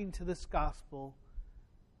subtracting to this gospel,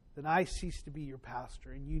 then I cease to be your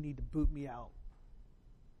pastor and you need to boot me out.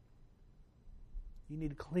 You need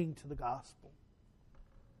to cling to the gospel.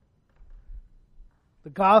 The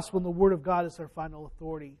gospel and the Word of God is our final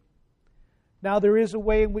authority. Now, there is a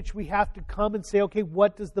way in which we have to come and say, okay,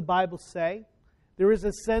 what does the Bible say? There is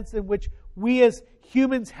a sense in which we as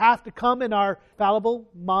humans have to come in our fallible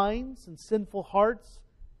minds and sinful hearts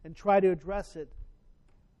and try to address it.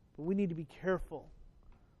 But we need to be careful.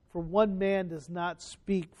 For one man does not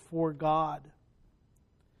speak for God.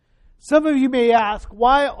 Some of you may ask,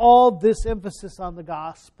 why all this emphasis on the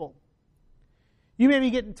gospel? You may be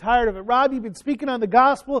getting tired of it. Rob, you've been speaking on the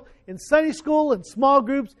gospel in Sunday school and small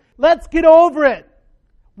groups. Let's get over it.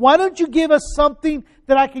 Why don't you give us something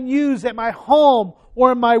that I can use at my home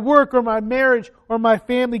or in my work or my marriage or my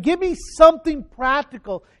family? Give me something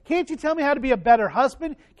practical. Can't you tell me how to be a better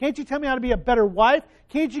husband? Can't you tell me how to be a better wife?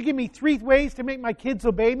 Can't you give me 3 ways to make my kids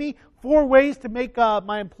obey me? 4 ways to make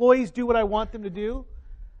my employees do what I want them to do?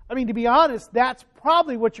 I mean, to be honest, that's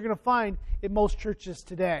probably what you're going to find in most churches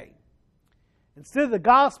today. Instead of the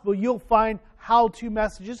gospel, you'll find how-to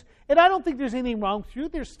messages. And I don't think there's anything wrong with you.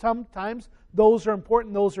 There's sometimes those are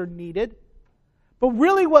important, those are needed. But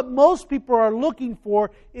really what most people are looking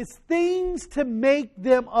for is things to make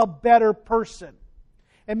them a better person.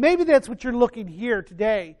 And maybe that's what you're looking here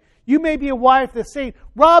today. You may be a wife that's saying,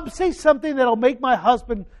 Rob, say something that'll make my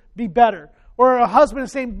husband be better. Or a husband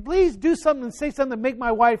is saying, please do something and say something to make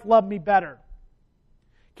my wife love me better.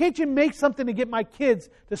 Can't you make something to get my kids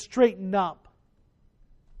to straighten up?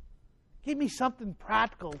 Give me something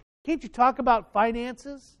practical. Can't you talk about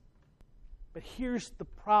finances? But here's the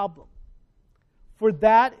problem. For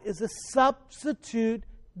that is a substitute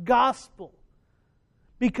gospel.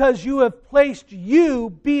 because you have placed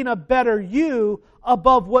you, being a better you,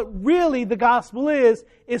 above what really the gospel is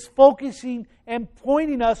focusing and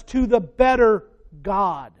pointing us to the better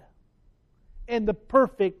God and the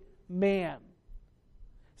perfect man.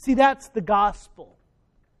 See, that's the gospel.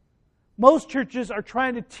 Most churches are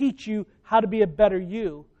trying to teach you how to be a better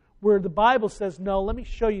you, where the Bible says, no, let me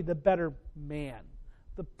show you the better man,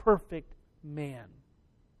 the perfect man.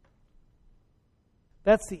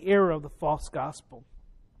 That's the error of the false gospel.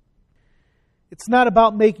 It's not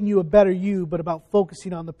about making you a better you, but about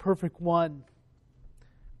focusing on the perfect one,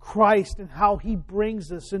 Christ, and how He brings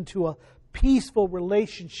us into a peaceful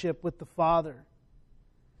relationship with the Father.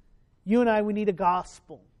 You and I, we need a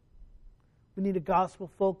gospel. We need a gospel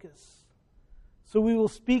focus. So we will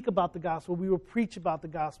speak about the gospel. We will preach about the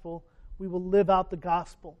gospel. We will live out the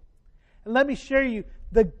gospel. And let me share you,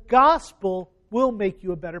 the gospel will make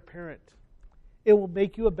you a better parent. It will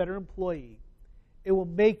make you a better employee. It will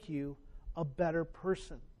make you a better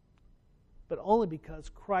person. But only because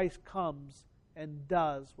Christ comes and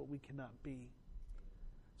does what we cannot be.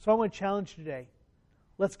 So I want to challenge you today.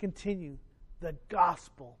 Let's continue. The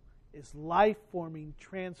gospel is life-forming,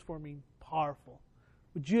 transforming, powerful.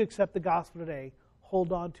 Would you accept the gospel today?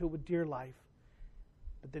 Hold on to it with dear life,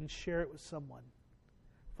 but then share it with someone.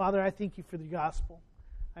 Father, I thank you for the gospel.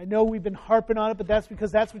 I know we've been harping on it, but that's because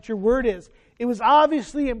that's what your word is. It was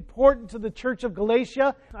obviously important to the church of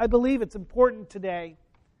Galatia. I believe it's important today.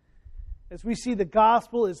 As we see the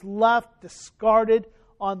gospel is left, discarded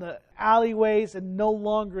on the alleyways and no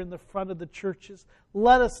longer in the front of the churches.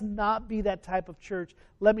 Let us not be that type of church.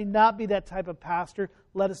 Let me not be that type of pastor.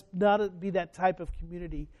 Let us not be that type of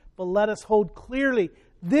community. But let us hold clearly,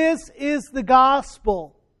 this is the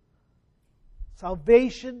gospel.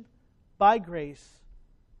 Salvation by grace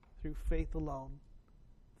through faith alone.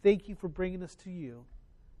 Thank you for bringing us to you.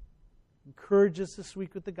 Encourage us this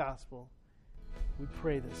week with the gospel. We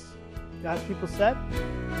pray this. God's people said,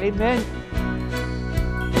 amen.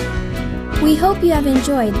 We hope you have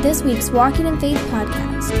enjoyed this week's Walking in Faith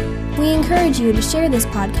podcast. We encourage you to share this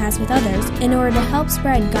podcast with others in order to help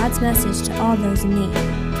spread God's message to all those in need.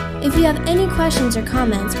 If you have any questions or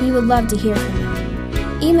comments, we would love to hear from you.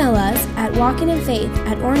 Email us at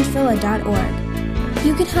walkinginfaith@orangevilla.org.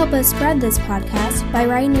 You can help us spread this podcast by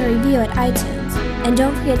writing a review at iTunes. And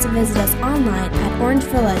don't forget to visit us online at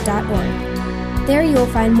orangevilla.org. There you will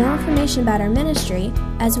find more information about our ministry,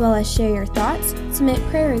 as well as share your thoughts, submit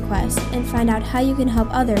prayer requests, and find out how you can help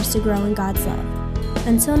others to grow in God's love.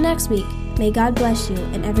 Until next week, may God bless you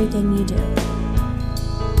in everything you do.